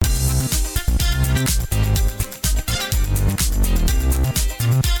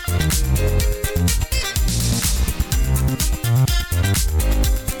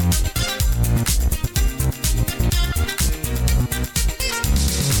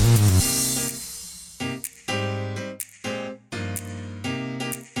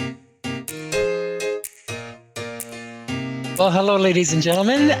Well, hello, ladies and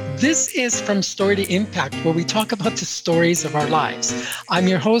gentlemen. This is From Story to Impact, where we talk about the stories of our lives. I'm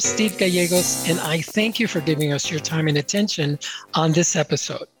your host, Steve Gallegos, and I thank you for giving us your time and attention on this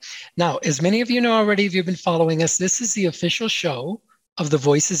episode. Now, as many of you know already, if you've been following us, this is the official show of the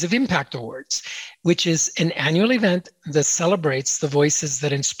Voices of Impact Awards, which is an annual event that celebrates the voices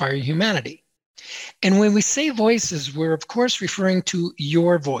that inspire humanity. And when we say voices, we're of course referring to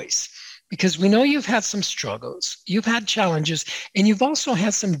your voice, because we know you've had some struggles, you've had challenges, and you've also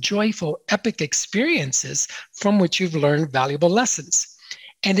had some joyful, epic experiences from which you've learned valuable lessons.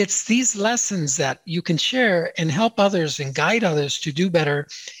 And it's these lessons that you can share and help others and guide others to do better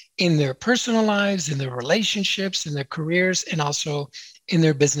in their personal lives, in their relationships, in their careers, and also in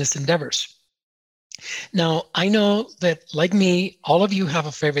their business endeavors. Now, I know that, like me, all of you have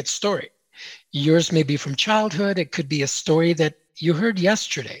a favorite story. Yours may be from childhood. It could be a story that you heard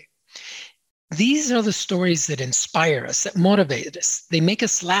yesterday. These are the stories that inspire us, that motivate us. They make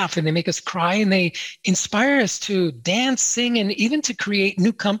us laugh and they make us cry, and they inspire us to dance, sing, and even to create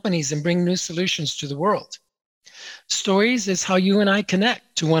new companies and bring new solutions to the world. Stories is how you and I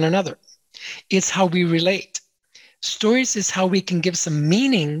connect to one another. It's how we relate. Stories is how we can give some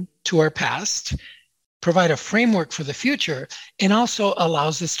meaning to our past, provide a framework for the future, and also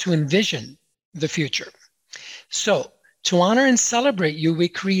allows us to envision the future. So, to honor and celebrate you, we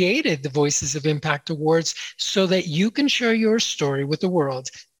created the Voices of Impact Awards so that you can share your story with the world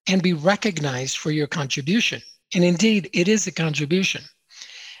and be recognized for your contribution. And indeed, it is a contribution.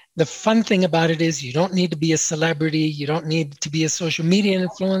 The fun thing about it is you don't need to be a celebrity. You don't need to be a social media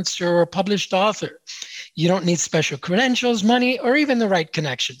influencer or a published author. You don't need special credentials, money, or even the right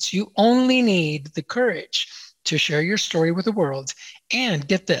connections. You only need the courage to share your story with the world. And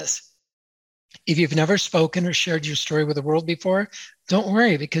get this. If you've never spoken or shared your story with the world before, don't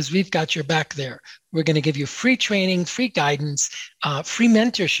worry, because we've got your back there. We're going to give you free training, free guidance, free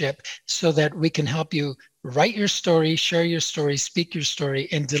mentorship so that we can help you write your story, share your story, speak your story,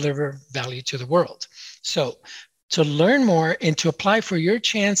 and deliver value to the world. So to learn more and to apply for your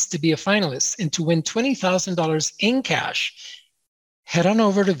chance to be a finalist and to win $20,000 in cash, head on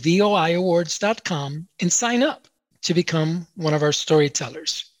over to voiawards.com and sign up to become one of our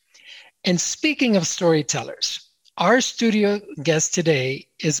storytellers. And speaking of storytellers, our studio guest today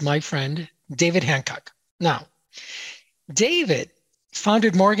is my friend, David Hancock. Now, David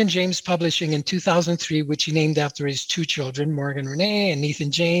founded Morgan James Publishing in 2003, which he named after his two children, Morgan Renee and Ethan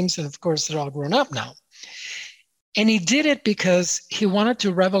James. And of course, they're all grown up now. And he did it because he wanted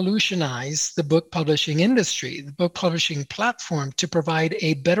to revolutionize the book publishing industry, the book publishing platform, to provide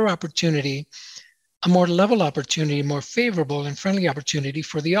a better opportunity, a more level opportunity, a more favorable and friendly opportunity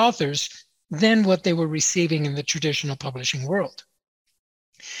for the authors than what they were receiving in the traditional publishing world.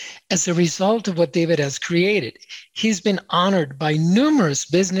 As a result of what David has created, he's been honored by numerous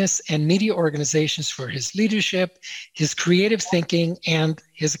business and media organizations for his leadership, his creative thinking, and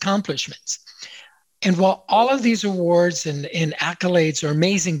his accomplishments. And while all of these awards and accolades are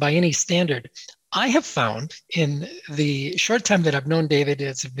amazing by any standard, I have found in the short time that I've known David,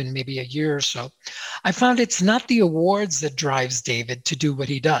 it's been maybe a year or so, I found it's not the awards that drives David to do what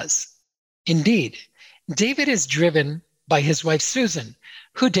he does. Indeed, David is driven by his wife, Susan,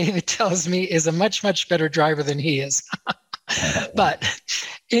 who David tells me is a much, much better driver than he is. But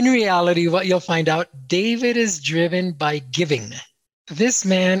in reality, what you'll find out, David is driven by giving. This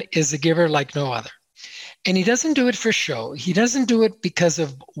man is a giver like no other. And he doesn't do it for show. He doesn't do it because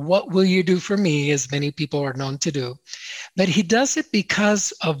of what will you do for me, as many people are known to do. But he does it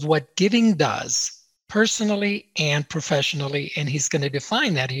because of what giving does personally and professionally. And he's going to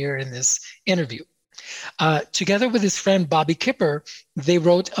define that here in this interview. Together with his friend Bobby Kipper, they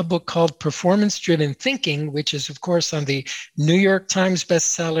wrote a book called Performance-Driven Thinking, which is, of course, on the New York Times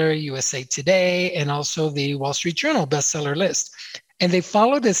bestseller, USA Today, and also the Wall Street Journal bestseller list. And they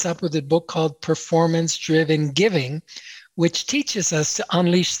followed this up with a book called Performance-Driven Giving, which teaches us to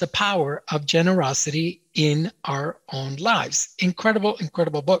unleash the power of generosity in our own lives. Incredible,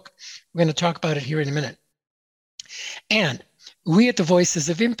 incredible book. We're going to talk about it here in a minute. And we at the Voices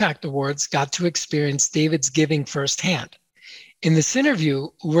of Impact Awards got to experience David's giving firsthand. In this interview,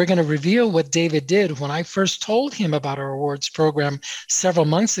 we're going to reveal what David did when I first told him about our awards program several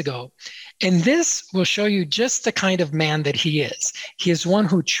months ago. And this will show you just the kind of man that he is. He is one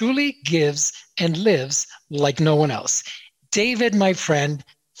who truly gives and lives like no one else. David, my friend,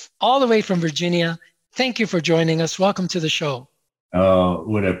 all the way from Virginia, thank you for joining us. Welcome to the show. Oh,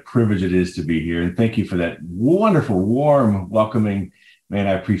 what a privilege it is to be here. And thank you for that wonderful, warm, welcoming. Man,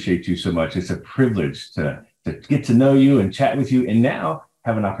 I appreciate you so much. It's a privilege to get to know you and chat with you. And now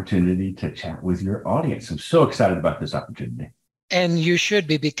have an opportunity to chat with your audience. I'm so excited about this opportunity. And you should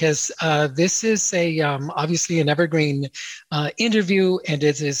be, because this is obviously an evergreen interview, and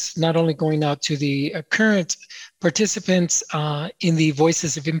it is not only going out to the current participants in the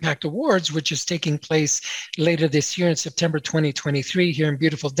Voices of Impact Awards, which is taking place later this year in September 2023 here in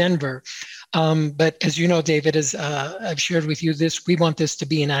beautiful Denver. But as you know, David, as I've shared with you this, we want this to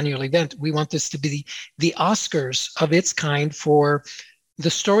be an annual event. We want this to be the Oscars of its kind for the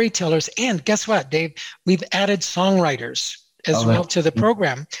storytellers. And guess what, Dave? We've added songwriters as well to the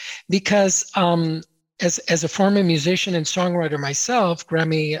program, because as a former musician and songwriter myself,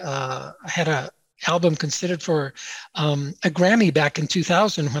 Grammy had a album considered for a Grammy back in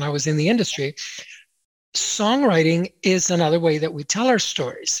 2000 when I was in the industry. Songwriting is another way that we tell our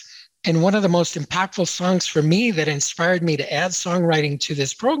stories. And one of the most impactful songs for me that inspired me to add songwriting to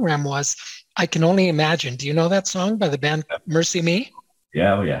this program was I Can Only Imagine. Do you know that song by the band Mercy Me?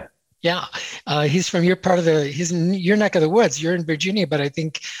 Yeah, oh yeah. Yeah, he's from your part of he's in your neck of the woods. You're in Virginia, but I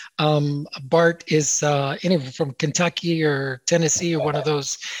think Bart is from Kentucky or Tennessee or one of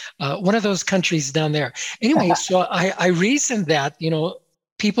those countries down there. Anyway, so I reasoned that,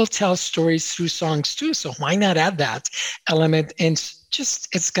 people tell stories through songs too. So why not add that element? And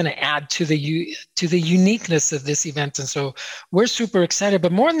it's going to add to the uniqueness of this event. And so we're super excited.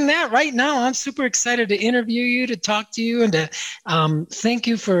 But more than that, right now, I'm super excited to interview you, to talk to you, and to thank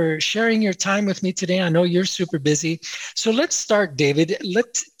you for sharing your time with me today. I know you're super busy. So let's start, David.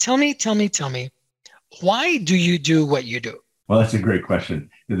 Tell me, why do you do what you do? Well, that's a great question.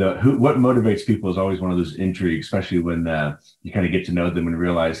 What motivates people is always one of those intrigues, especially when you kind of get to know them and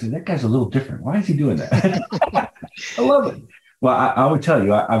realize, hey, that guy's a little different. Why is he doing that? I love it. Well, I would tell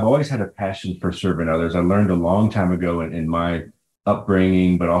you, I've always had a passion for serving others. I learned a long time ago in my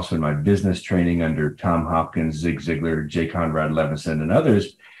upbringing, but also in my business training under Tom Hopkins, Zig Ziglar, J. Conrad Levinson, and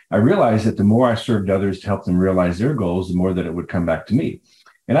others. I realized that the more I served others to help them realize their goals, the more that it would come back to me.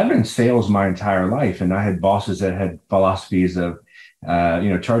 And I've been in sales my entire life, and I had bosses that had philosophies of,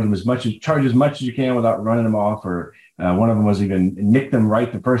 charge as much as you can without running them off, or one of them was even nick them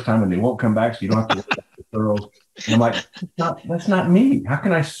right the first time and they won't come back, so you don't have to worry about referrals. And I'm like, that's not me. How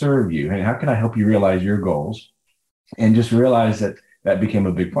can I serve you? And how can I help you realize your goals? And just realize that became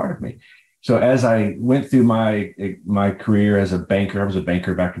a big part of me. So as I went through my career as a banker, I was a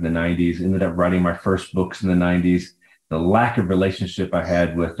banker back in the 90s, ended up writing my first books in the 90s. The lack of relationship I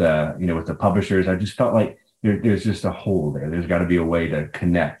had with the publishers, I just felt like there's just a hole there. There's got to be a way to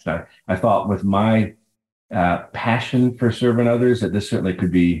connect. I thought with my passion for serving others that this certainly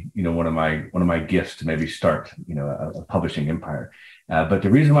could be one of my gifts to maybe start a publishing empire. But the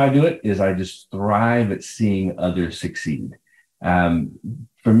reason why I do it is I just thrive at seeing others succeed.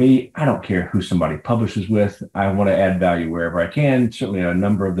 For me, I don't care who somebody publishes with. I want to add value wherever I can. Certainly a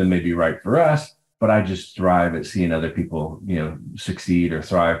number of them may be right for us, but I just thrive at seeing other people, succeed or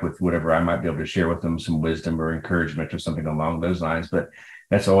thrive with whatever I might be able to share with them, some wisdom or encouragement or something along those lines. But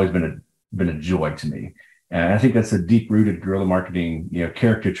that's always been a joy to me. And I think that's a deep-rooted guerrilla marketing,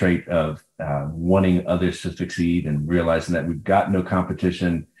 character trait of wanting others to succeed and realizing that we've got no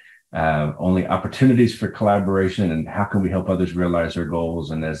competition, only opportunities for collaboration, and how can we help others realize their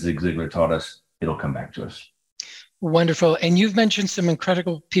goals? And as Zig Ziglar taught us, it'll come back to us. Wonderful. And you've mentioned some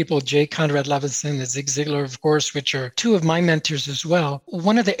incredible people, J. Conrad Levinson and Zig Ziglar, of course, which are two of my mentors as well.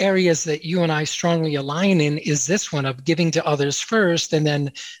 One of the areas that you and I strongly align in is this one of giving to others first, and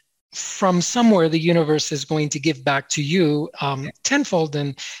then from somewhere the universe is going to give back to you tenfold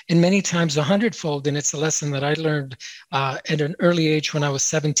and many times 100-fold. And it's a lesson that I learned at an early age when I was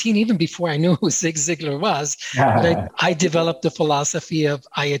 17, even before I knew who Zig Ziglar was. But I developed the philosophy of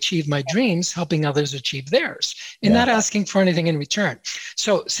I achieve my dreams, helping others achieve theirs, and not asking for anything in return.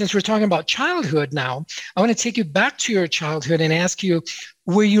 So since we're talking about childhood now, I want to take you back to your childhood and ask you,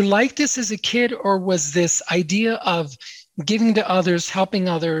 were you like this as a kid, or was this idea of giving to others, helping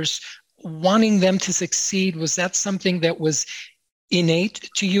others, wanting them to succeed, was that something that was innate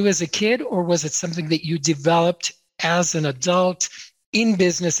to you as a kid, or was it something that you developed as an adult in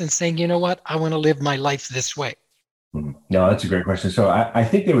business and saying, you know what, I want to live my life this way? No, that's a great question. So I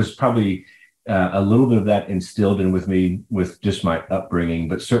think there was probably a little bit of that instilled in with me with just my upbringing,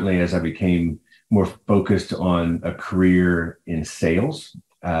 but certainly as I became more focused on a career in sales,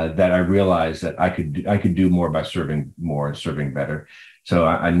 that I realized that I could do more by serving more and serving better. So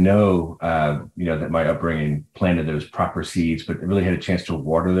I know, that my upbringing planted those proper seeds, but I really had a chance to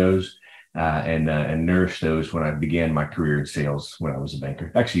water those and nourish those when I began my career in sales when I was a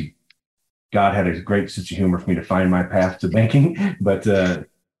banker. Actually, God had a great sense of humor for me to find my path to banking, but so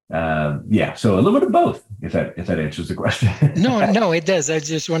a little bit of both. if that answers the question. No, it does. I was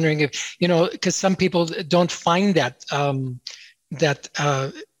just wondering if, because some people don't find that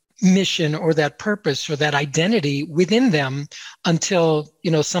mission or that purpose or that identity within them until,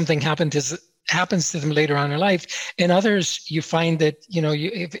 something happens to them later on in life. And others, you find that,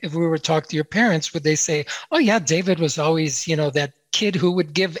 if we were to talk to your parents, would they say, oh yeah, David was always, that kid who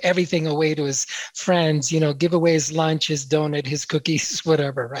would give everything away to his friends, give away his lunch, his donut, his cookies,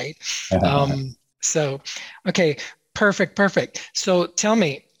 whatever, right? So, okay, perfect. So tell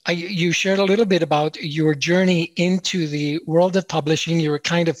me, you shared a little bit about your journey into the world of publishing. You were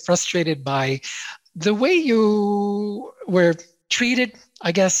kind of frustrated by the way you were treated,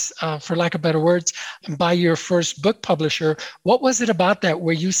 I guess, for lack of better words, by your first book publisher. What was it about that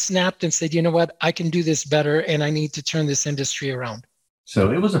where you snapped and said, you know what, I can do this better and I need to turn this industry around?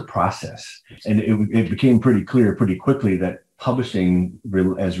 So it was a process, and it became pretty clear pretty quickly that publishing,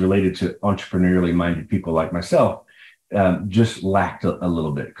 as related to entrepreneurially minded people like myself, just lacked a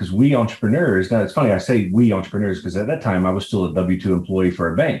little bit, because we entrepreneurs, now it's funny I say we entrepreneurs because at that time I was still a W-2 employee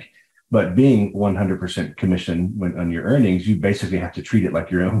for a bank, but being 100% commission on your earnings, you basically have to treat it like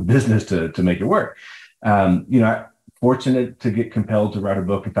your own business to make it work. Fortunate to get compelled to write a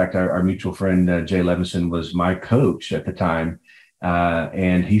book. In fact, our mutual friend, Jay Levinson, was my coach at the time.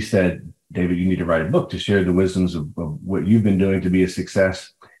 And he said, David, you need to write a book to share the wisdoms of what you've been doing to be a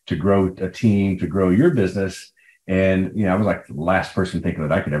success, to grow a team, to grow your business. And, I was like the last person thinking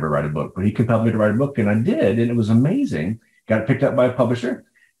that I could ever write a book, but he compelled me to write a book, and I did. And it was amazing. Got it picked up by a publisher,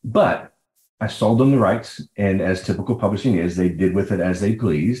 but I sold them the rights. And as typical publishing is, they did with it as they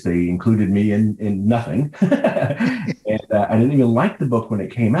pleased. They included me in nothing. And I didn't even like the book when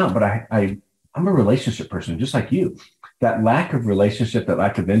it came out, but I'm a relationship person, just like you. That lack of relationship, that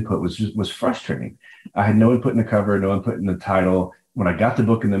lack of input was frustrating. I had no input in the cover, no input in the title. When I got the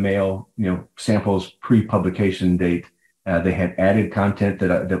book in the mail, samples pre-publication date, they had added content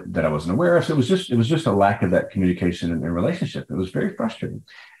that I wasn't aware of. So it was just a lack of that communication and relationship. It was very frustrating.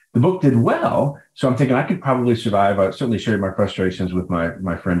 The book did well, so I'm thinking I could probably survive. I certainly shared my frustrations with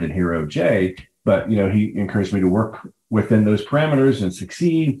my friend and hero Jay, but he encouraged me to work within those parameters and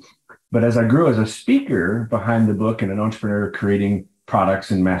succeed. But as I grew as a speaker behind the book and an entrepreneur creating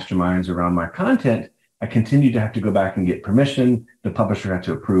products and masterminds around my content, I continued to have to go back and get permission. The publisher had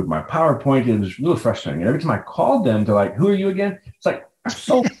to approve my PowerPoint. It was really frustrating. And every time I called them, they're like, who are you again? It's like, I've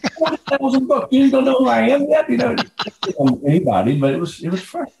sold 40,000 books. You don't know who I am yet? Anybody, but it was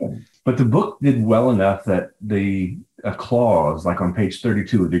frustrating. But the book did well enough that a clause like on page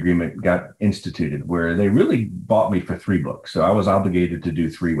 32 of the agreement got instituted where they really bought me for 3 books. So I was obligated to do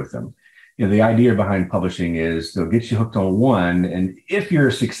 3 with them. The idea behind publishing is they'll get you hooked on 1, and if you're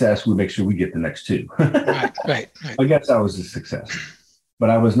a success, we make sure we get the next 2. Right. I guess I was a success, but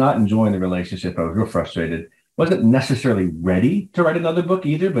I was not enjoying the relationship. I was real frustrated. Wasn't necessarily ready to write another book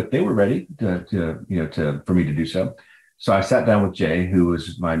either, but they were ready for me to do so. So I sat down with Jay, who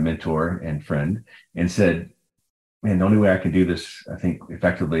was my mentor and friend, and said, man, the only way I can do this, I think,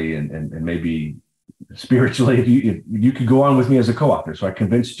 effectively and maybe spiritually, if you could go on with me as a co-author. So I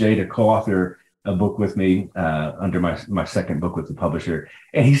convinced Jay to co-author a book with me under my second book with the publisher.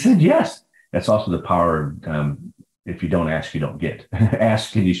 And he said, yes. That's also the power of if you don't ask, you don't get.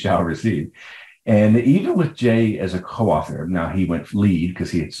 Ask and you shall receive. And even with Jay as a co-author, now he went lead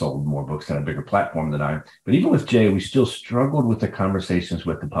because he had sold more books on a bigger platform than I. But even with Jay, we still struggled with the conversations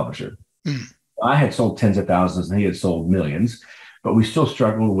with the publisher. I had sold tens of thousands and he had sold millions, but we still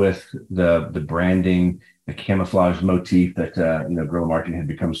struggled with the branding, the camouflage motif that guerrilla marketing had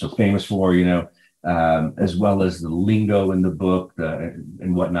become so famous for, as well as the lingo in the book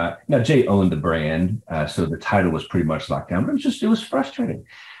and whatnot. Now, Jay owned the brand, so the title was pretty much locked down, but it was frustrating.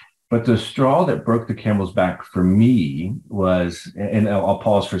 But the straw that broke the camel's back for me was, and I'll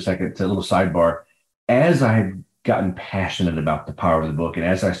pause for a second, it's a little sidebar, as I had gotten passionate about the power of the book, and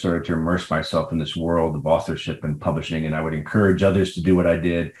as I started to immerse myself in this world of authorship and publishing, and I would encourage others to do what I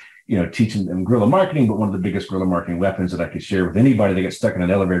did, teaching them guerrilla marketing, but one of the biggest guerrilla marketing weapons that I could share with anybody that gets stuck in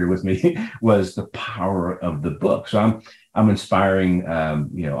an elevator with me was the power of the book. So I'm inspiring,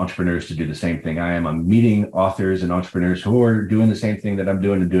 entrepreneurs to do the same thing I am. I'm meeting authors and entrepreneurs who are doing the same thing that I'm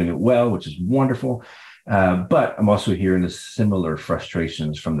doing and doing it well, which is wonderful. But I'm also hearing the similar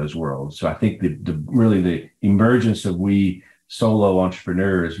frustrations from those worlds. So I think the emergence of we solo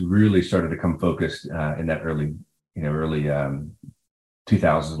entrepreneurs really started to come focused in that early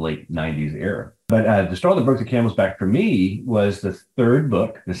 2000s, late 90s era. But the straw that broke the camel's back for me was the third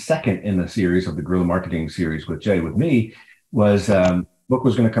book, the second in the series of the guerrilla marketing series with Jay, with me, was book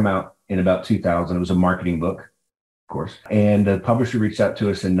was going to come out in about 2000. It was a marketing book. course. And the publisher reached out to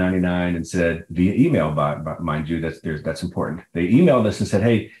us in 99 and said, via email, mind you, that's important. They emailed us and said,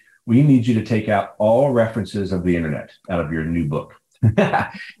 hey, we need you to take out all references of the internet out of your new book.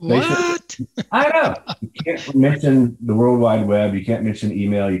 What? I know. You can't mention the World Wide Web. You can't mention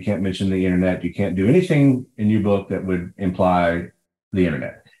email. You can't mention the internet. You can't do anything in your book that would imply the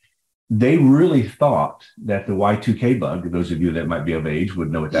internet. They really thought that the Y2K bug, those of you that might be of age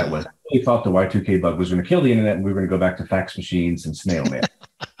would know what that was. They thought the Y2K bug was going to kill the internet and we were going to go back to fax machines and snail mail.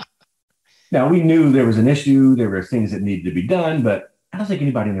 Now, we knew there was an issue. There were things that needed to be done, but I don't think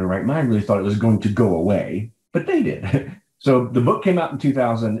anybody in their right mind really thought it was going to go away, but they did. So the book came out in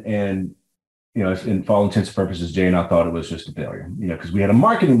 2000 and, in for all intents and purposes, Jay and I thought it was just a failure, because we had a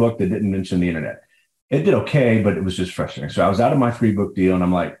marketing book that didn't mention the internet. It did okay, but it was just frustrating. So I was out of my 3-book deal and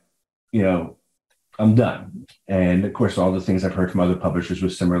I'm like, I'm done. And of course, all the things I've heard from other publishers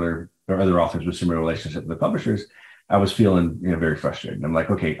with similar, or other authors with similar relationship with the publishers, I was feeling, very frustrated. I'm like,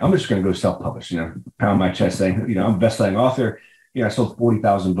 okay, I'm just going to go self-publish, pound my chest saying, I'm a best-selling author. I sold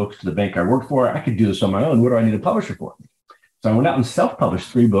 40,000 books to the bank I worked for. I could do this on my own. What do I need a publisher for? So I went out and self-published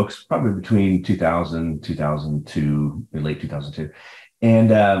 3 books, probably between 2000, 2002, late 2002, and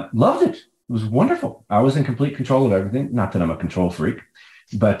loved it. It was wonderful. I was in complete control of everything. Not that I'm a control freak,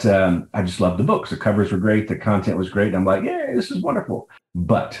 but I just loved the books. The covers were great. The content was great. I'm like, yeah, this is wonderful.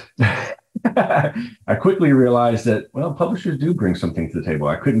 But I quickly realized that, publishers do bring something to the table.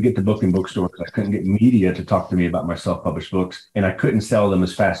 I couldn't get the book in bookstores. I couldn't get media to talk to me about my self-published books. And I couldn't sell them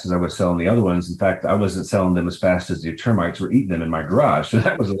as fast as I was selling the other ones. In fact, I wasn't selling them as fast as the termites were eating them in my garage. So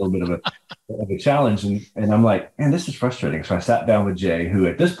that was a little bit of a challenge. And I'm like, man, this is frustrating. So I sat down with Jay, who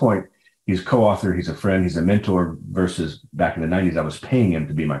at this point, he's co-author, he's a friend, he's a mentor, versus back in the 90s, I was paying him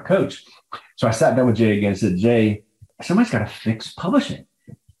to be my coach. So I sat down with Jay again and said, Jay, somebody's got to fix publishing.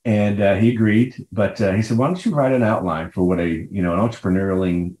 And he agreed, but he said, why don't you write an outline for what an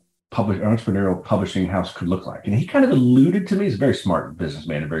entrepreneurial publishing house could look like? And he kind of alluded to me, he's a very smart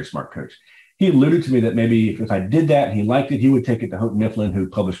businessman, a very smart coach. He alluded to me that maybe if I did that and he liked it, he would take it to Houghton Mifflin, who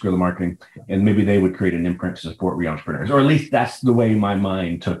published Guerrilla Marketing, and maybe they would create an imprint to support re-entrepreneurs, or at least that's the way my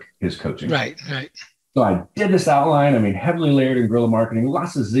mind took his coaching. Right. So I did this outline, heavily layered in guerrilla marketing,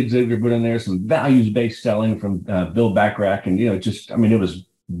 lots of Zig Ziglar put in there, some values-based selling from Bill Backrack, and, it was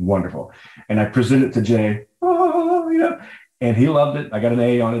wonderful. And I presented it to Jay, and he loved it. I got an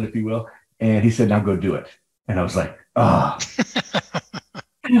A on it, if you will. And he said, now go do it. And I was like, I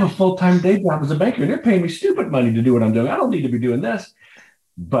have a full-time day job as a banker. They're paying me stupid money to do what I'm doing. I don't need to be doing this.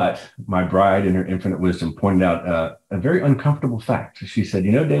 But my bride, in her infinite wisdom, pointed out a very uncomfortable fact. She said,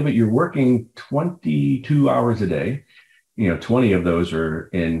 David, you're working 22 hours a day. 20 of those are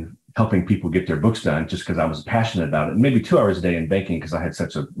in helping people get their books done, just because I was passionate about it. And maybe 2 hours a day in banking because I had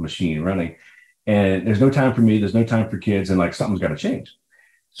such a machine running. And there's no time for me. There's no time for kids. And something's got to change.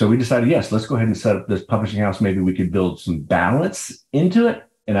 So we decided, yes, let's go ahead and set up this publishing house. Maybe we could build some balance into it.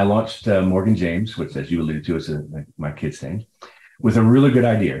 And I launched Morgan James, which, as you alluded to, is my kid's name, with a really good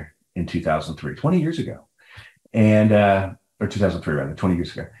idea in 2003, 20 years ago. And, or 2003, rather, 20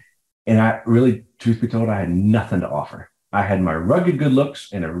 years ago. And I really, truth be told, I had nothing to offer. I had my rugged good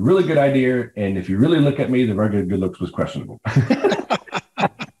looks and a really good idea. And if you really look at me, the rugged good looks was questionable.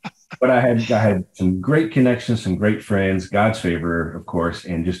 But I had some great connections, some great friends, God's favor, of course,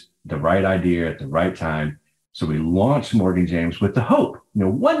 and just the right idea at the right time. So we launched Morgan James with the hope,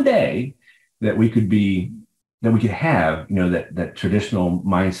 one day that we could have, that traditional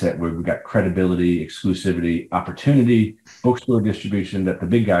mindset where we've got credibility, exclusivity, opportunity, bookstore distribution that the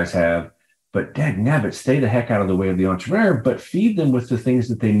big guys have. But dagnabbit, stay the heck out of the way of the entrepreneur, but feed them with the things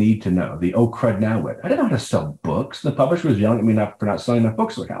that they need to know. The crud now wit. I didn't know how to sell books. The publisher was yelling at me for not selling enough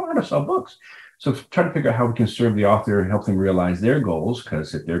books. Like, I don't know how to sell books. So try to figure out how we can serve the author and help them realize their goals,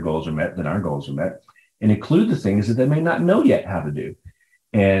 because if their goals are met, then our goals are met, and include the things that they may not know yet how to do.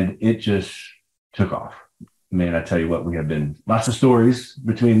 And it just took off. Man, I tell you what, we have been lots of stories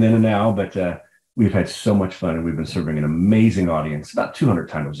between then and now, but we've had so much fun, and we've been serving an amazing audience, about 200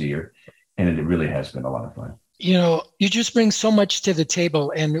 titles a year. And it really has been a lot of fun. You just bring so much to the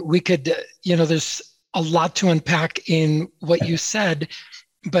table, and we could, there's a lot to unpack in what you said.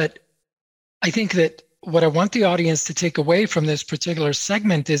 But I think that what I want the audience to take away from this particular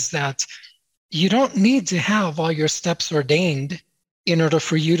segment is that you don't need to have all your steps ordained in order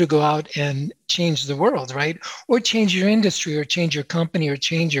for you to go out and change the world, right? Or change your industry, or change your company, or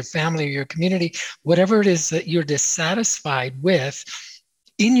change your family, or your community, whatever it is that you're dissatisfied with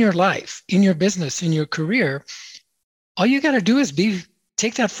in your life, in your business, in your career. All you got to do is be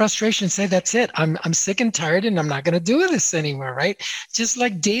take that frustration and say, that's it. I'm sick and tired and I'm not going to do this anymore, right? Just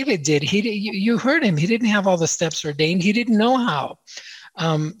like David did. You heard him. He didn't have all the steps ordained. He didn't know how.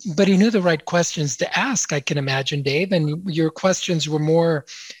 But he knew the right questions to ask, I can imagine, Dave. And your questions were more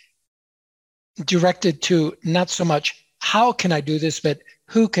directed to not so much, how can I do this, but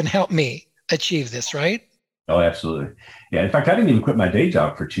who can help me achieve this, right? Oh, absolutely. Yeah. In fact, I didn't even quit my day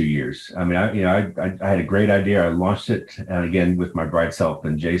job for 2 years. I mean, I had a great idea. I launched it, and again, with my bride's help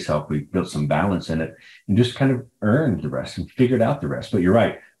and Jay's help, we built some balance in it and just kind of earned the rest and figured out the rest. But you're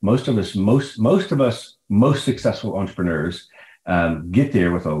right. Most of us, most successful entrepreneurs get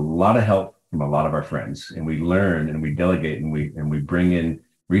there with a lot of help from a lot of our friends, and we learn and we delegate and we bring in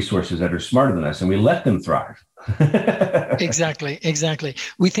resources that are smarter than us, and we let them thrive. Exactly.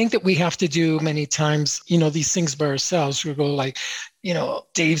 We think that we have to do many times, these things by ourselves. We go like,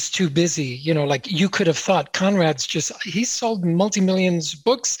 Dave's too busy. Like you could have thought he's sold multi-millions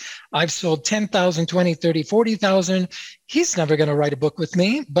books. I've sold 10,000, 20, 30, 40,000. He's never going to write a book with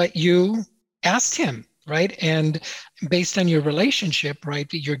me, but you asked him. Right. And based on your relationship,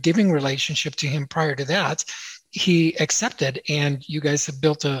 right, your giving relationship to him prior to that, he accepted, and you guys have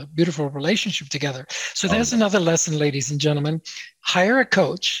built a beautiful relationship together. So there's another lesson, ladies and gentlemen. Hire a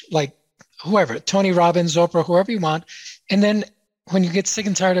coach, like whoever, Tony Robbins, Oprah, whoever you want. And then when you get sick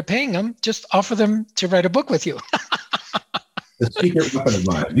and tired of paying them, just offer them to write a book with you. The secret weapon of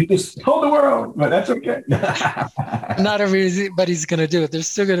mine. You just told the world, but that's okay. Not everybody's going to do it. They're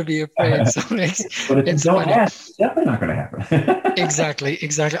still going to be afraid. So but if you don't ask, it's definitely not going to happen. Exactly.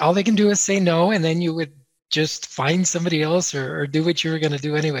 All they can do is say no, and then you would just find somebody else or do what you were going to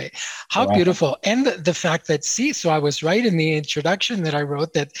do anyway. How right. Beautiful. And the fact that, so I was right in the introduction that I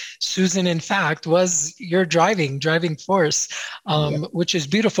wrote that Susan, in fact, was your driving force, which is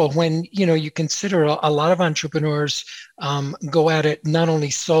beautiful when, you consider a lot of entrepreneurs go at it not only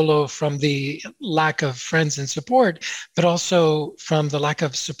solo from the lack of friends and support, but also from the lack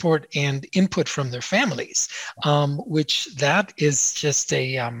of support and input from their families, which that is just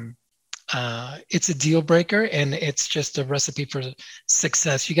it's a deal breaker, and it's just a recipe for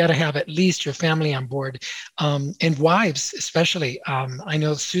success. You got to have at least your family on board, and wives especially. I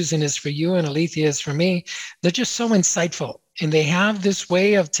know Susan is for you and Alethea is for me. They're just so insightful, and they have this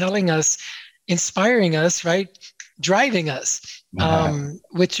way of telling us, inspiring us, right? Driving us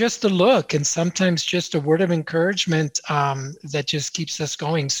with just a look and sometimes just a word of encouragement that just keeps us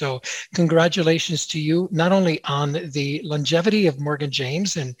going. So congratulations to you, not only on the longevity of Morgan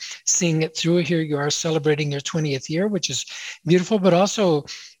James and seeing it through. Here you are celebrating your 20th year, which is beautiful, but also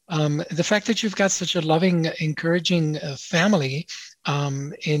the fact that you've got such a loving, encouraging family.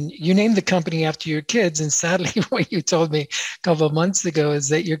 And you named the company after your kids. And sadly, what you told me a couple of months ago is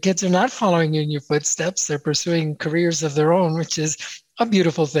that your kids are not following you in your footsteps. They're pursuing careers of their own, which is a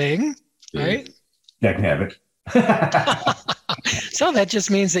beautiful thing, right? That can have it. So that just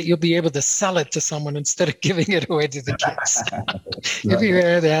means that you'll be able to sell it to someone instead of giving it away to the kids. You'll be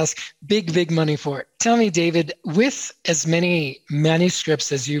able to ask big money for it. Tell me, David, with as many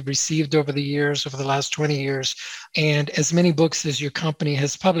manuscripts as you've received over the years, over the last 20 years, and as many books as your company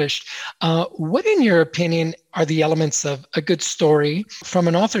has published, what, in your opinion, are the elements of a good story from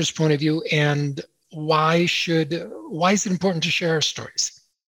an author's point of view, and why is it important to share our stories?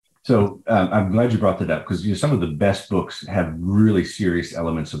 So I'm glad you brought that up, because some of the best books have really serious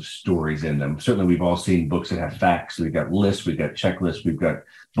elements of stories in them. Certainly, we've all seen books that have facts. We've got lists, we've got checklists, we've got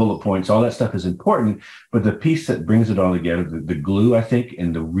bullet points. All that stuff is important. But the piece that brings it all together, the glue, I think,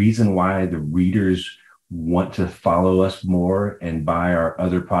 and the reason why the readers want to follow us more and buy our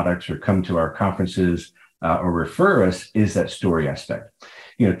other products or come to our conferences or refer us is that story aspect.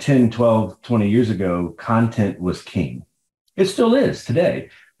 10, 12, 20 years ago, content was king. It still is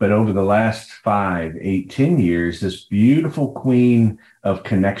today. But over the last 5, 8, 10 years, this beautiful queen of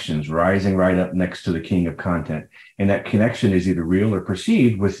connections rising right up next to the king of content. And that connection is either real or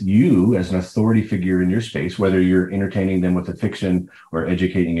perceived with you as an authority figure in your space, whether you're entertaining them with a fiction or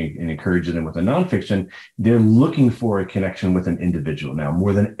educating and encouraging them with a nonfiction. They're looking for a connection with an individual now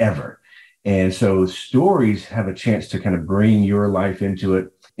more than ever. And so stories have a chance to kind of bring your life into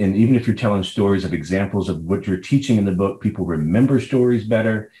it. And even if you're telling stories of examples of what you're teaching in the book, people remember stories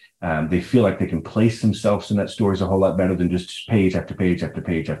better. They feel like they can place themselves in that stories a whole lot better than just page after page after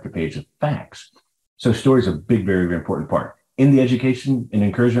page after page of facts. So stories are a big, very, very important part in the education and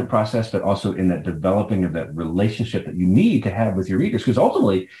encouragement process, but also in that developing of that relationship that you need to have with your readers. Because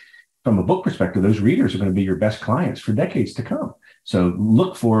ultimately, from a book perspective, those readers are going to be your best clients for decades to come. So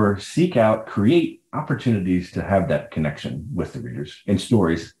seek out, create opportunities to have that connection with the readers, and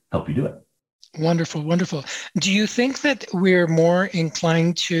stories help you do it. Wonderful, wonderful. Do you think that we're more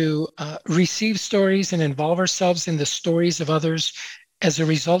inclined to receive stories and involve ourselves in the stories of others as a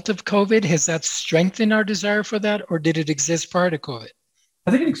result of COVID? Has that strengthened our desire for that, or did it exist prior to COVID?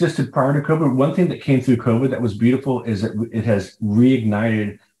 I think it existed prior to COVID. One thing that came through COVID that was beautiful is that it has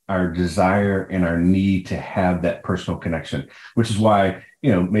reignited our desire and our need to have that personal connection, which is why,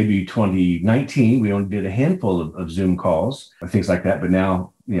 maybe 2019, we only did a handful of Zoom calls and things like that. But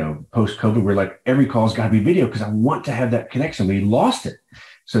now, post COVID, we're like, every call's got to be video because I want to have that connection. We lost it.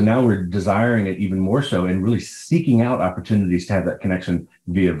 So now we're desiring it even more so and really seeking out opportunities to have that connection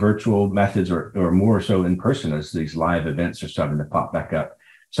via virtual methods or more so in person as these live events are starting to pop back up.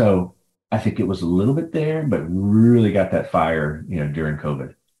 So I think it was a little bit there, but really got that fire, during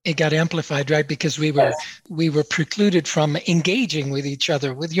COVID. It got amplified, right? Because we were precluded from engaging with each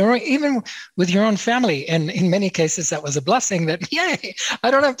other, even with your own family. And in many cases, that was a blessing that, yay, I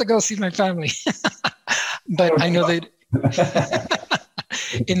don't have to go see my family. But I know that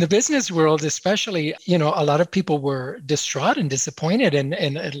in the business world, especially, a lot of people were distraught and disappointed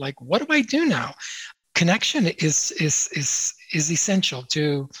and like, what do I do now? Connection is essential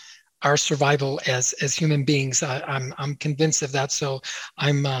to our survival as human beings. I'm convinced of that. So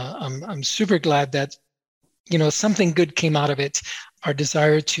I'm super glad that something good came out of it. Our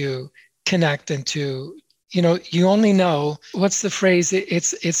desire to connect and to you only know, what's the phrase?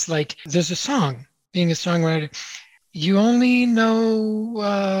 It's like there's a song. Being a songwriter, you only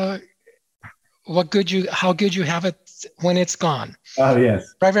know how good you have it when it's gone. Oh,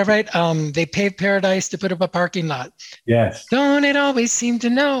 yes. Right. They paved paradise to put up a parking lot. Yes. Don't it always seem to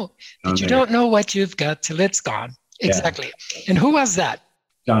know that you don't know what you've got till it's gone? Exactly. Yeah. And who was that?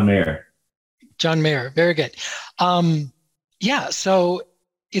 John Mayer. John Mayer. Very good. So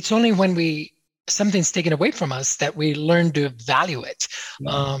it's only when something's taken away from us that we learn to value it.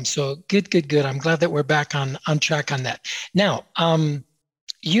 Yeah. So good. I'm glad that we're back on track on that. Now,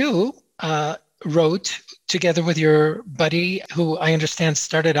 you wrote together with your buddy, who I understand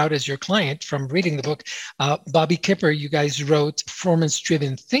started out as your client from reading the book, Bobby Kipper. You guys wrote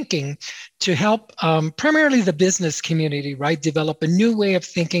Performance-Driven Thinking to help primarily the business community, right, develop a new way of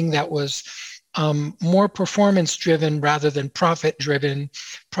thinking that was more performance-driven rather than profit-driven,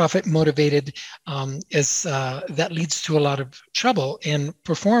 profit-motivated, as that leads to a lot of trouble. And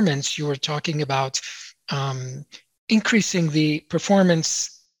performance, you were talking about increasing the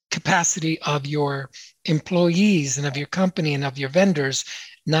performance capacity of your employees and of your company and of your vendors,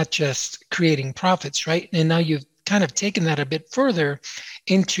 not just creating profits, right? And now you've kind of taken that a bit further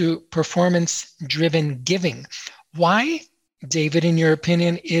into performance-driven giving. Why, David, in your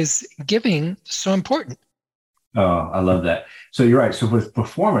opinion, is giving so important? Oh, I love that. So you're right. So with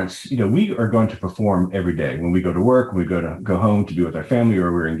performance, we are going to perform every day. When we go to work, we go home to be with our family,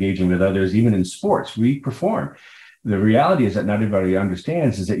 or we're engaging with others. Even in sports, we perform. The reality is that not everybody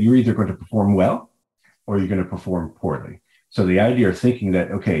understands is that you're either going to perform well or you're going to perform poorly. So the idea of thinking that,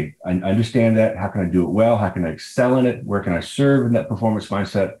 okay, I understand that. How can I do it well? How can I excel in it? Where can I serve in that performance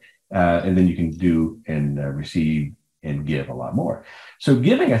mindset? And then you can do and receive and give a lot more. So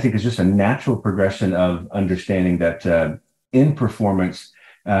giving, I think, is just a natural progression of understanding that in performance,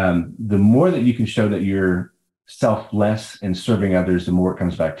 the more that you can show that you're selfless and serving others, the more it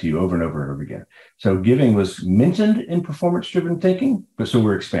comes back to you over and over and over again. So giving was mentioned in performance-driven thinking, but so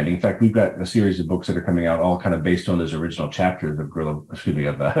we're expanding. In fact, we've got a series of books that are coming out all kind of based on those original chapters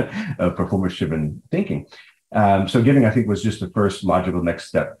of performance-driven thinking. So giving, I think, was just the first logical next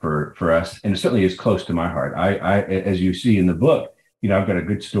step for us. And it certainly is close to my heart. I as you see in the book, I've got a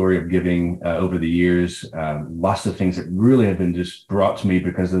good story of giving over the years, lots of things that really have been just brought to me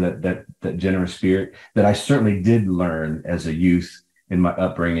because of that generous spirit that I certainly did learn as a youth in my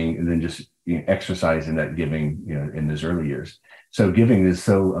upbringing, and then just exercising that giving, in those early years. So giving is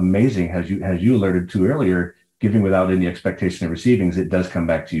so amazing, as you alerted to earlier. Giving without any expectation of receiving, it does come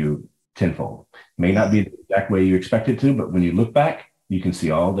back to you tenfold. May not be the exact way you expect it to, but when you look back, you can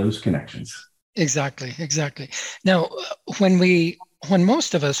see all those connections. Exactly. Now, when the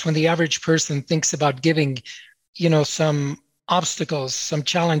average person thinks about giving, some obstacles, some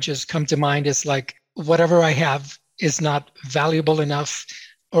challenges come to mind. Is like, whatever I have is not valuable enough,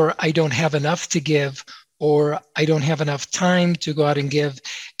 or I don't have enough to give, or I don't have enough time to go out and give.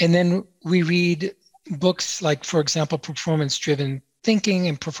 And then we read books like, for example, Performance-Driven Thinking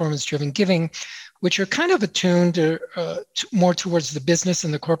and Performance-Driven Giving, which are kind of attuned more towards the business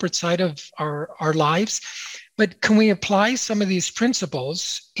and the corporate side of our lives. But can we apply some of these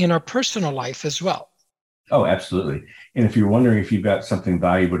principles in our personal life as well? Oh, absolutely. And if you're wondering if you've got something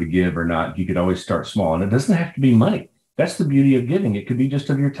valuable to give or not, you could always start small. And it doesn't have to be money. That's the beauty of giving. It could be just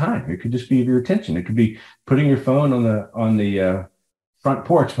of your time. It could just be of your attention. It could be putting your phone on the front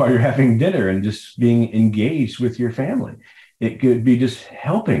porch while you're having dinner and just being engaged with your family. It could be just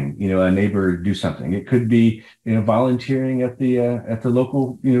helping, a neighbor do something. It could be, volunteering at the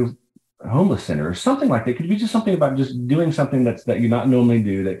local, homeless center or something like that. It could be just something about just doing something that you not normally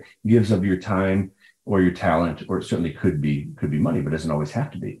do that gives of your time or your talent, or it certainly could be money, but doesn't always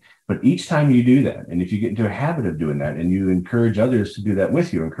have to be. But each time you do that, and if you get into a habit of doing that, and you encourage others to do that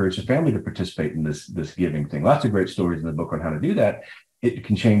with you, encourage the family to participate in this giving thing. Lots of great stories in the book on how to do that. It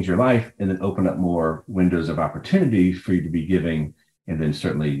can change your life and then open up more windows of opportunity for you to be giving. And then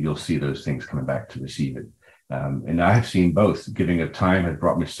certainly you'll see those things coming back to receive it. And I have seen both. Giving of time has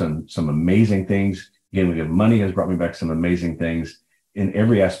brought me some amazing things. Giving of money has brought me back some amazing things. In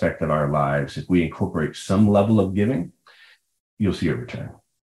every aspect of our lives, if we incorporate some level of giving, you'll see a return,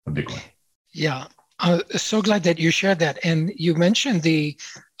 a big one. Yeah, so glad that you shared that. And you mentioned the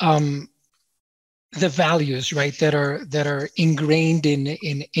values, right, that are ingrained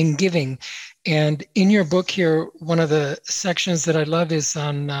in giving. And in your book here, one of the sections that I love is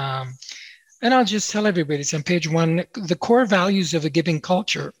on, and I'll just tell everybody, it's on page 1. The core values of a giving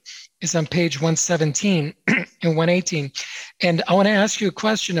culture is on page 117 and 118. And I want to ask you a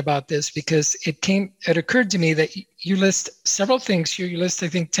question about this because it occurred to me that you list several things here. You list, I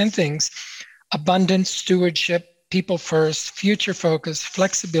think, 10 things: abundance, stewardship, people first, future focus,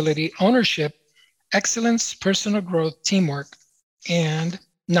 flexibility, ownership, excellence, personal growth, teamwork, and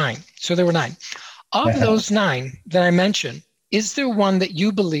 9. So there were 9. Of those 9 that I mentioned, is there one that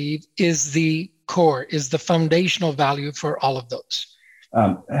you believe is the core, is the foundational value for all of those?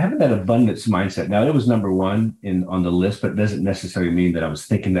 Having that abundance mindset. Now, it was number 1 on the list, but it doesn't necessarily mean that I was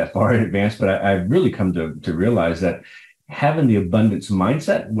thinking that far in advance. But I've really come to realize that having the abundance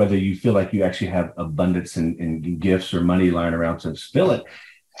mindset, whether you feel like you actually have abundance in gifts or money lying around to spill it,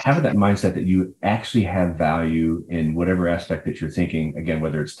 having that mindset that you actually have value in whatever aspect that you're thinking, again,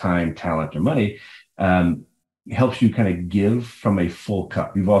 whether it's time, talent, or money, helps you kind of give from a full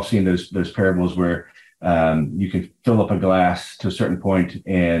cup. You've all seen those parables where you can fill up a glass to a certain point,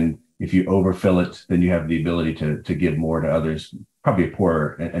 and if you overfill it, then you have the ability to give more to others. Probably a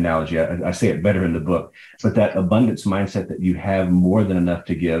poor analogy. I say it better in the book, but that abundance mindset that you have more than enough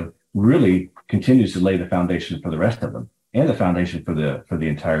to give really continues to lay the foundation for the rest of them, and the foundation for the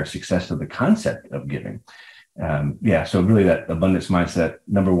entire success of the concept of giving. So really that abundance mindset,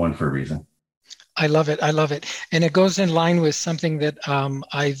 number 1 for a reason. I love it. I love it. And it goes in line with something that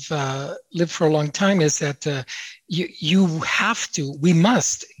I've lived for a long time, is that we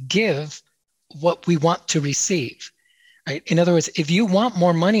must give what we want to receive, right? In other words, if you want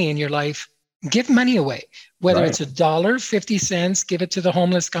more money in your life, give money away, whether it's $1, 50 cents, give it to the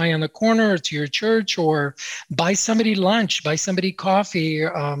homeless guy on the corner or to your church, or buy somebody lunch, buy somebody coffee,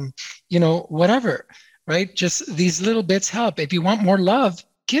 whatever, right? Just these little bits help. If you want more love,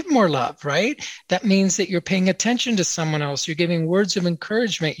 give more love, right? That means that you're paying attention to someone else. You're giving words of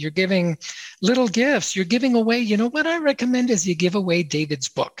encouragement. You're giving little gifts. You're giving away. What I recommend is you give away David's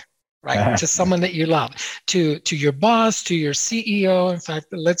book, right? To someone that you love, to your boss, to your CEO. In fact,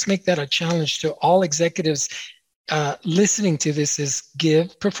 let's make that a challenge to all executives listening to this, is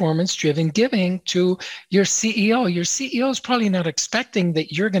give performance-driven giving to your CEO. Your CEO is probably not expecting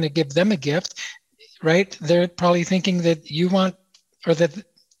that you're going to give them a gift, right? They're probably thinking that you want, or that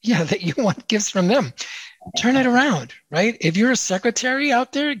you want gifts from them. Turn it around, right? If you're a secretary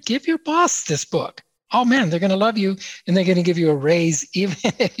out there, give your boss this book. Oh man, they're going to love you, and they're going to give you a raise even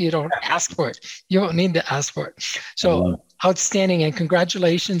if you don't ask for it. You don't need to ask for it. So outstanding, and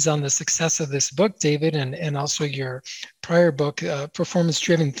congratulations on the success of this book, David, and also your prior book,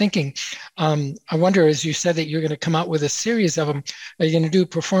 Performance-Driven Thinking. I wonder, as you said that you're going to come out with a series of them, are you going to do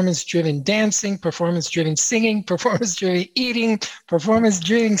performance-driven dancing, performance-driven singing, performance-driven eating,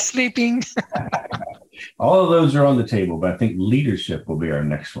 performance-driven sleeping? All of those are on the table, but I think leadership will be our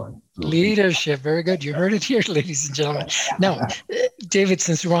next one. Leadership, very good. You heard it here, ladies and gentlemen. Now, David,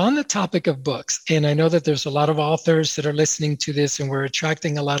 since we're on the topic of books, and I know that there's a lot of authors that are listening to this, and we're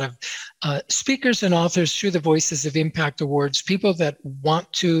attracting a lot of speakers and authors through the Voices of Impact Awards, people that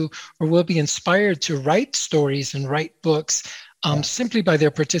want to or will be inspired to write stories and write books simply by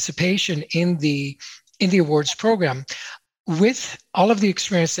their participation in the awards program. With all of the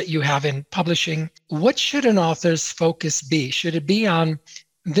experience that you have in publishing, what should an author's focus be? Should it be on,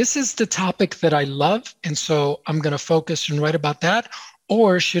 this is the topic that I love, and so I'm going to focus and write about that?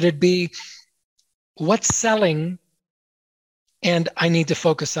 Or should it be, what's selling, and I need to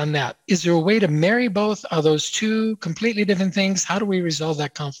focus on that? Is there a way to marry both? Are those two completely different things? How do we resolve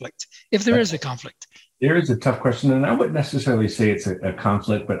that conflict, if there is a conflict? There is a tough question, and I wouldn't necessarily say it's a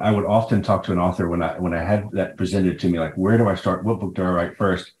conflict, but I would often talk to an author when I had that presented to me, like, where do I start? What book do I write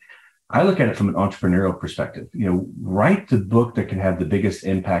first? I look at it from an entrepreneurial perspective. Write the book that can have the biggest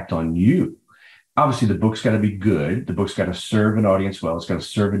impact on you. Obviously, the book's got to be good. The book's got to serve an audience well. It's got to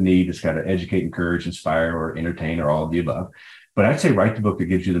serve a need. It's got to educate, encourage, inspire, or entertain, or all of the above. But I'd say write the book that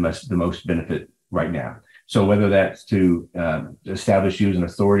gives you the most benefit right now. So whether that's to establish you as an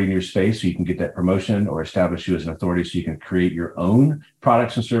authority in your space so you can get that promotion, or establish you as an authority so you can create your own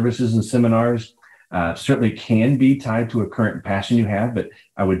products and services and seminars, certainly can be tied to a current passion you have. But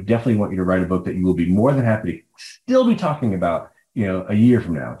I would definitely want you to write a book that you will be more than happy to still be talking about, a year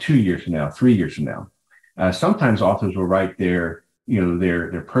from now, 2 years from now, 3 years from now. Sometimes authors will write their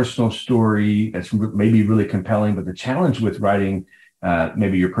personal story that's maybe really compelling, but the challenge with writing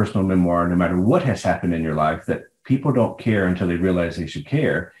maybe your personal memoir, no matter what has happened in your life, that people don't care until they realize they should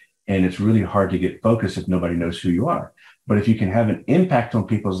care. And it's really hard to get focused if nobody knows who you are. But if you can have an impact on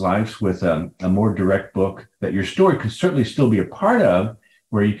people's lives with a more direct book that your story could certainly still be a part of,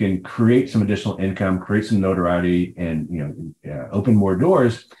 where you can create some additional income, create some notoriety, and open more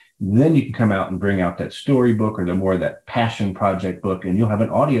doors, then you can come out and bring out that storybook or that passion project book, and you'll have an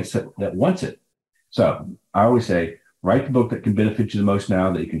audience that wants it. So I always say, write the book that can benefit you the most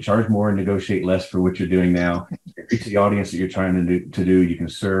now, that you can charge more and negotiate less for what you're doing now. Reach the audience that you're trying to do. You can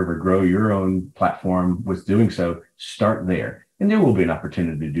serve or grow your own platform with doing so. Start there. And there will be an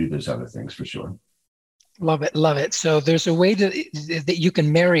opportunity to do those other things for sure. Love it. Love it. So there's a way that you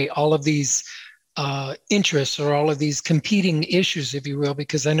can marry all of these interests, or all of these competing issues, if you will,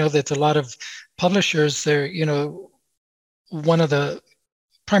 because I know that a lot of publishers, one of the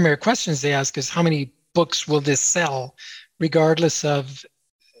primary questions they ask is, how many books will this sell, regardless of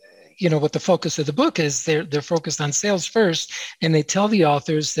what the focus of the book is. They're focused on sales first, and they tell the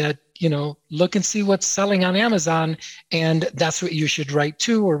authors that look and see what's selling on Amazon, and that's what you should write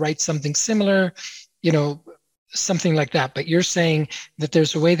too, or write something similar, something like that. But you're saying that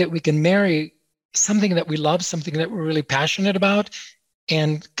there's a way that we can marry something that we love, something that we're really passionate about,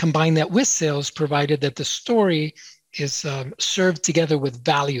 and combine that with sales, provided that the story is served together with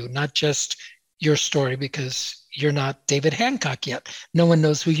value, not just your story, because you're not David Hancock yet. No one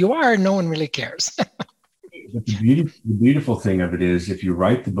knows who you are. No one really cares. But the beautiful thing of it is, if you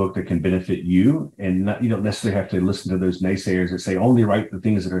write the book that can benefit you, and you don't necessarily have to listen to those naysayers that say only write the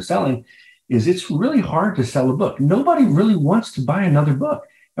things that are selling, is it's really hard to sell a book. Nobody really wants to buy another book.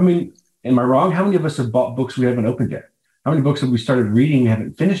 I mean, am I wrong? How many of us have bought books we haven't opened yet? How many books have we started reading we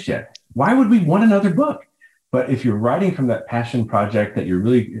haven't finished yet? Why would we want another book? But if you're writing from that passion project that you're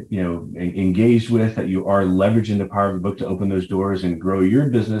really, engaged with, that you are leveraging the power of the book to open those doors and grow your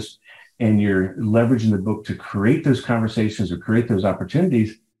business, and you're leveraging the book to create those conversations or create those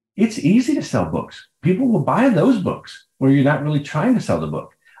opportunities, it's easy to sell books. People will buy those books where you're not really trying to sell the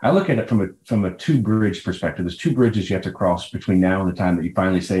book. I look at it from a two-bridge perspective. There's two bridges you have to cross between now and the time that you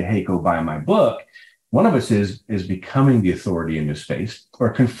finally say, hey, go buy my book. One of us is becoming the authority in this space, or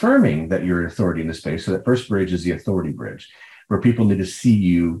confirming that you're an authority in this space. So that first bridge is the authority bridge, where people need to see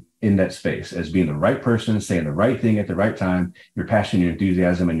you in that space as being the right person, saying the right thing at the right time. Your passion, your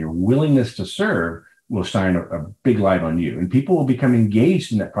enthusiasm, and your willingness to serve will shine a big light on you. And people will become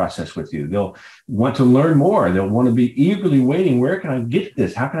engaged in that process with you. They'll want to learn more. They'll want to be eagerly waiting. Where can I get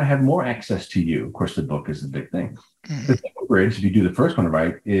this? How can I have more access to you? Of course, the book is the big thing. Mm-hmm. The second bridge, if you do the first one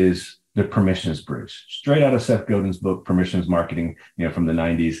right, is the permissions bridge, straight out of Seth Godin's book, Permissions Marketing, from the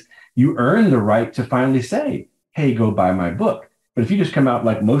 90s. You earn the right to finally say, hey, go buy my book. But if you just come out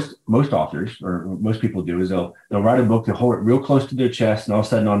like most authors, or most people do, is they'll write a book, they'll hold it real close to their chest, and all of a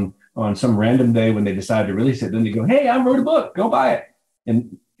sudden on some random day when they decide to release it, then they go, hey, I wrote a book, go buy it.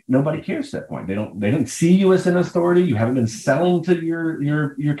 And nobody cares at that point. They don't see you as an authority. You haven't been selling to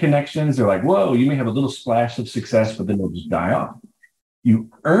your connections. They're like, whoa, you may have a little splash of success, but then they'll just die off.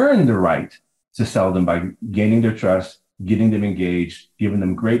 You earn the right to sell them by gaining their trust, getting them engaged, giving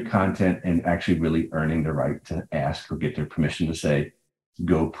them great content, and actually really earning the right to ask or get their permission to say,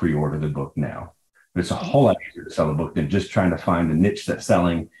 go pre-order the book now. But it's a whole lot easier to sell a book than just trying to find a niche that's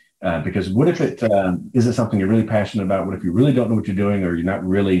selling. Because what if it isn't something you're really passionate about? What if you really don't know what you're doing, or you're not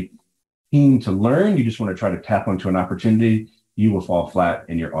really keen to learn? You just want to try to tap onto an opportunity. You will fall flat,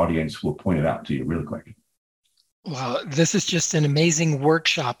 and your audience will point it out to you really quick. Wow, this is just an amazing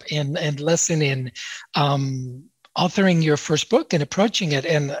workshop and lesson in authoring your first book and approaching it.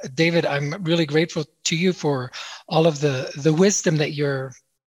 And David, I'm really grateful to you for all of the wisdom that you're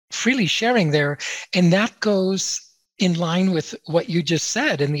freely sharing there. And that goes in line with what you just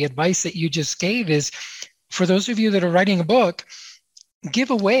said, and the advice that you just gave is, for those of you that are writing a book, give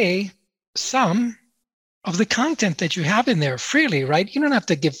away some of the content that you have in there freely, right? You don't have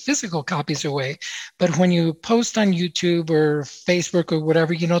to give physical copies away, but when you post on YouTube or Facebook or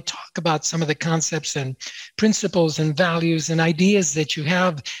whatever, talk about some of the concepts and principles and values and ideas that you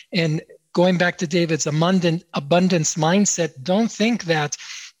have. And going back to David's abundance mindset, don't think that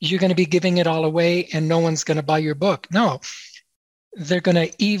you're going to be giving it all away and no one's going to buy your book. No, they're going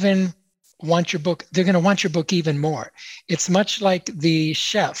to even want your book. They're going to want your book even more. It's much like the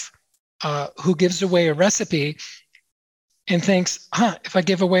chef who gives away a recipe and thinks, if I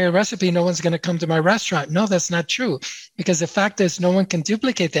give away a recipe, no one's going to come to my restaurant. No, that's not true. Because the fact is, no one can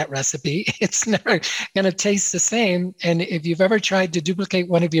duplicate that recipe. It's never going to taste the same. And if you've ever tried to duplicate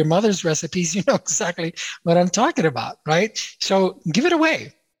one of your mother's recipes, you know exactly what I'm talking about, right? So give it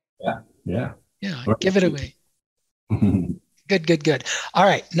away. Yeah. Give it away. Good. All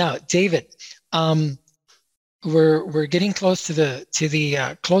right. Now, David, we're getting close to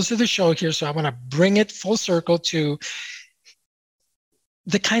the close of the show here, so I want to bring it full circle to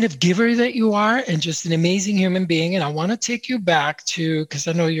the kind of giver that you are and just an amazing human being. And I want to take you back to, because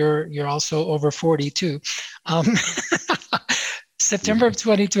I know you're also over 40 too. September of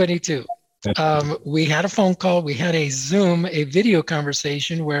 2022. We had a phone call, we had a Zoom, a video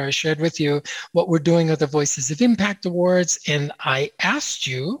conversation where I shared with you what we're doing with the Voices of Impact Awards. And I asked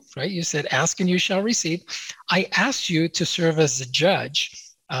you, right? You said, ask and you shall receive. I asked you to serve as a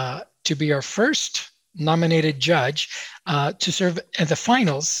judge, to be our first nominated judge, to serve at the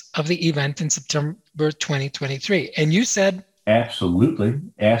finals of the event in September 2023. And you said, absolutely.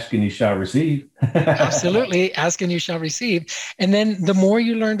 Ask and you shall receive. Absolutely. Ask and you shall receive. And then the more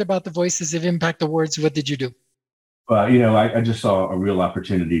you learned about the Voices of Impact Awards, what did you do? Well, I just saw a real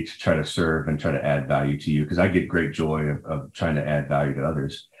opportunity to try to serve and try to add value to you, because I get great joy of trying to add value to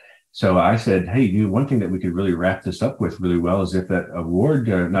others. So I said, hey, one thing that we could really wrap this up with really well is if that award,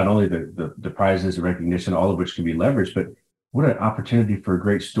 not only the prizes, the recognition, all of which can be leveraged, but what an opportunity for a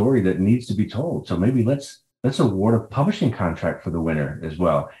great story that needs to be told. So maybe let's award a publishing contract for the winner as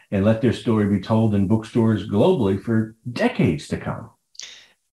well, and let their story be told in bookstores globally for decades to come.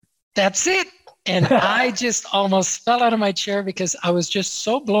 That's it. And I just almost fell out of my chair because I was just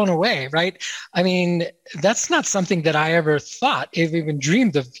so blown away, right? I mean, that's not something that I ever thought, even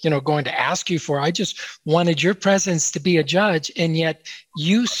dreamed of, going to ask you for. I just wanted your presence to be a judge. And yet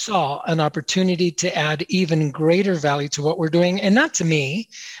you saw an opportunity to add even greater value to what we're doing. And not to me,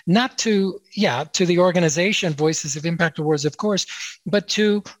 not to the organization, Voices of Impact Awards, of course, but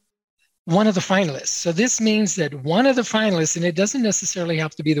to one of the finalists. So this means that one of the finalists, and it doesn't necessarily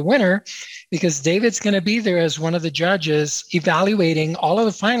have to be the winner, because David's going to be there as one of the judges evaluating all of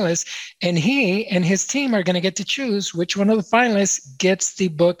the finalists, and he and his team are going to get to choose which one of the finalists gets the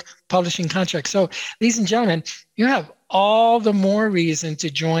book publishing contract. So, ladies and gentlemen, you have all the more reason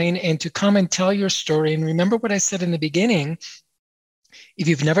to join and to come and tell your story. And remember what I said in the beginning. If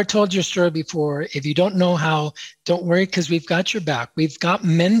you've never told your story before, if you don't know how, don't worry, because we've got your back. We've got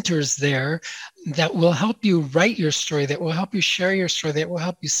mentors there that will help you write your story, that will help you share your story, that will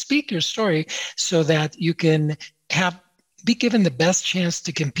help you speak your story, so that you can be given the best chance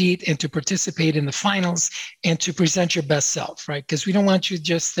to compete and to participate in the finals and to present your best self, right? Because we don't want you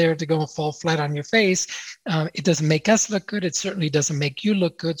just there to go and fall flat on your face. It doesn't make us look good. It certainly doesn't make you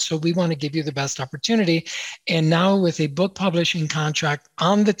look good. So we want to give you the best opportunity. And now with a book publishing contract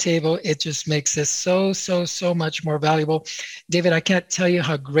on the table, it just makes this so much more valuable. David, I can't tell you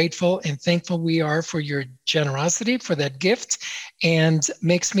how grateful and thankful we are for your generosity, for that gift, and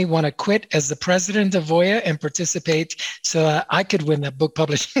makes me want to quit as the president of Voya and participate so I could win that book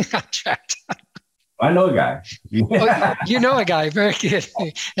publishing contract. I know a guy. Oh, you know a guy. Very good.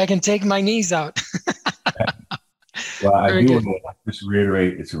 I can take my knees out. Well, I do want to just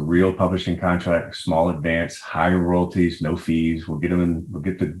reiterate, it's a real publishing contract, small advance, high royalties, no fees. We'll get them in, we'll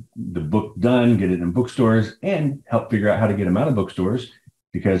get the book done, get it in bookstores, and help figure out how to get them out of bookstores,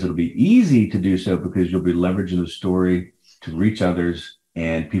 because it'll be easy to do so because you'll be leveraging the story to reach others,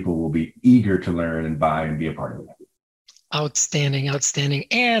 and people will be eager to learn and buy and be a part of it. Outstanding.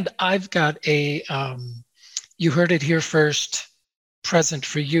 And I've got a, you heard it here first, present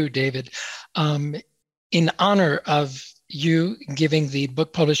for you, David. In honor of you giving the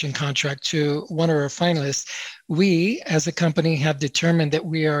book publishing contract to one of our finalists, we as a company have determined that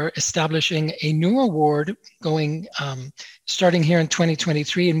we are establishing a new award going, starting here in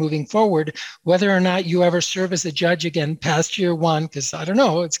 2023 and moving forward. Whether or not you ever serve as a judge again past year one, because I don't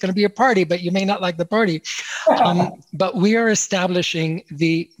know, it's going to be a party, but you may not like the party. But we are establishing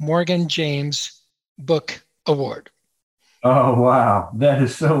the Morgan James Book Award. Oh, wow. That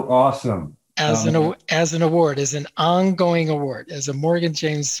is so awesome. As an award, as an ongoing award, as a Morgan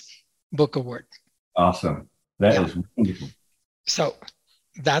James Book Award. Awesome. That Yeah. is wonderful. So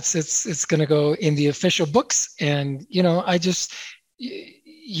it's going to go in the official books. And, I just,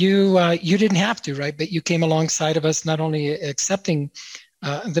 you didn't have to, right? But you came alongside of us, not only accepting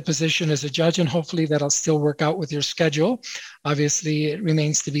the position as a judge, and hopefully that'll still work out with your schedule. Obviously, it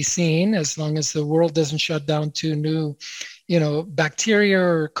remains to be seen as long as the world doesn't shut down to new, bacteria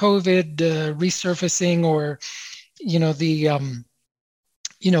or COVID resurfacing, or, the,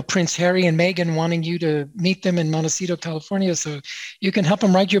 Prince Harry and Meghan wanting you to meet them in Montecito, California, so you can help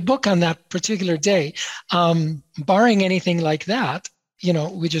them write your book on that particular day. Barring anything like that,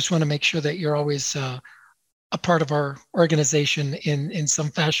 we just want to make sure that you're always a part of our organization in some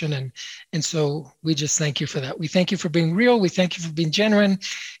fashion. And so we just thank you for that. We thank you for being real. We thank you for being genuine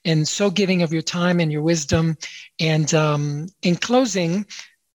and so giving of your time and your wisdom. And in closing,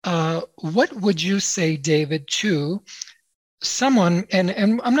 what would you say, David, to someone, and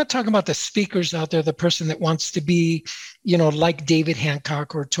I'm not talking about the speakers out there, the person that wants to be, like David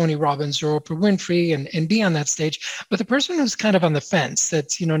Hancock or Tony Robbins or Oprah Winfrey and be on that stage, but the person who's kind of on the fence,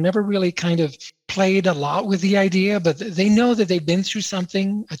 that's, never really kind of played a lot with the idea, but they know that they've been through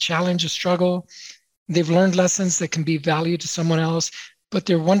something, a challenge, a struggle. They've learned lessons that can be valued to someone else, but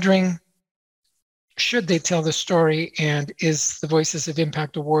they're wondering, should they tell the story, and is the Voices of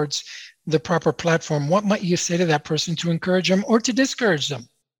Impact Awards the proper platform? What might you say to that person to encourage them or to discourage them?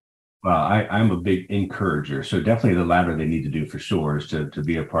 Well, I'm a big encourager. So definitely the latter they need to do for sure, is to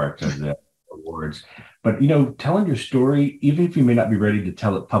be a part of the awards. But, telling your story, even if you may not be ready to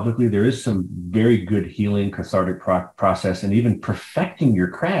tell it publicly, there is some very good healing, cathartic process, and even perfecting your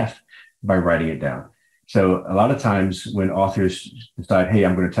craft by writing it down. So a lot of times when authors decide, hey,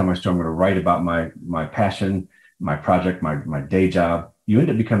 I'm going to tell my story, I'm going to write about my passion, my project, my day job, you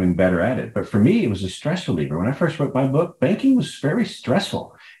end up becoming better at it. But for me, it was a stress reliever. When I first wrote my book, banking was very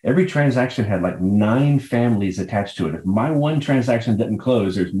stressful. Every transaction had like 9 families attached to it. If my one transaction didn't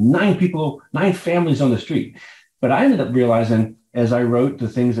close, there's 9 families on the street. But I ended up realizing, as I wrote the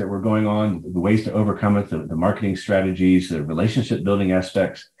things that were going on, the ways to overcome it, the marketing strategies, the relationship building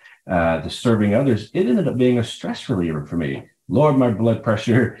aspects, the serving others, it ended up being a stress reliever for me. Lowered my blood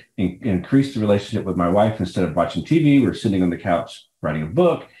pressure, increased the relationship with my wife. Instead of watching TV, we're sitting on the couch writing a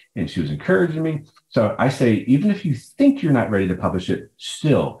book, and she was encouraging me. So I say, even if you think you're not ready to publish it,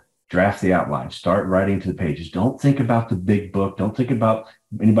 still draft the outline, start writing to the pages. Don't think about the big book. Don't think about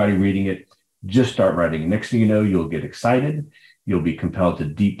anybody reading it. Just start writing. Next thing you know, you'll get excited. You'll be compelled to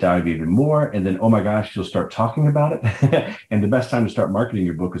deep dive even more. And then, oh my gosh, you'll start talking about it. And the best time to start marketing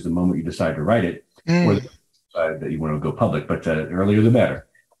your book is the moment you decide to write it, or the decide that you want to go public, but earlier the better.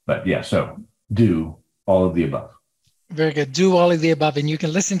 But yeah, so do all of the above. Very good. Do all of the above. And you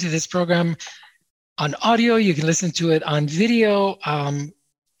can listen to this program on audio. You can listen to it on video.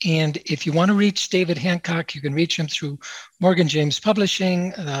 And if you want to reach David Hancock, you can reach him through Morgan James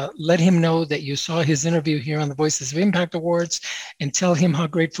Publishing. Let him know that you saw his interview here on the Voices of Impact Awards, and tell him how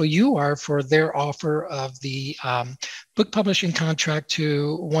grateful you are for their offer of the book publishing contract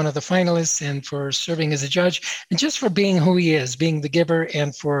to one of the finalists, and for serving as a judge, and just for being who he is, being the giver,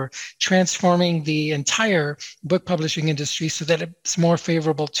 and for transforming the entire book publishing industry so that it's more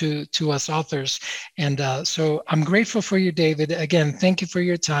favorable to us authors. And so I'm grateful for you, David. Again, thank you for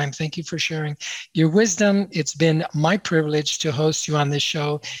your time. Thank you for sharing your wisdom. It's been my privilege to host you on this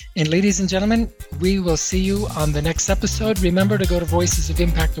show. And ladies and gentlemen, we will see you on the next episode. Remember to go to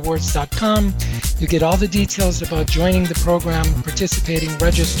voicesofimpactawards.com. You get all the details about joining the program, participating,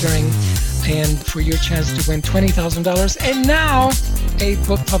 registering, and for your chance to win $20,000. And now a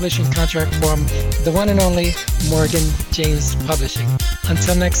book publishing contract from the one and only Morgan James Publishing.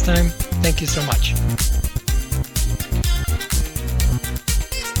 Until next time, thank you so much.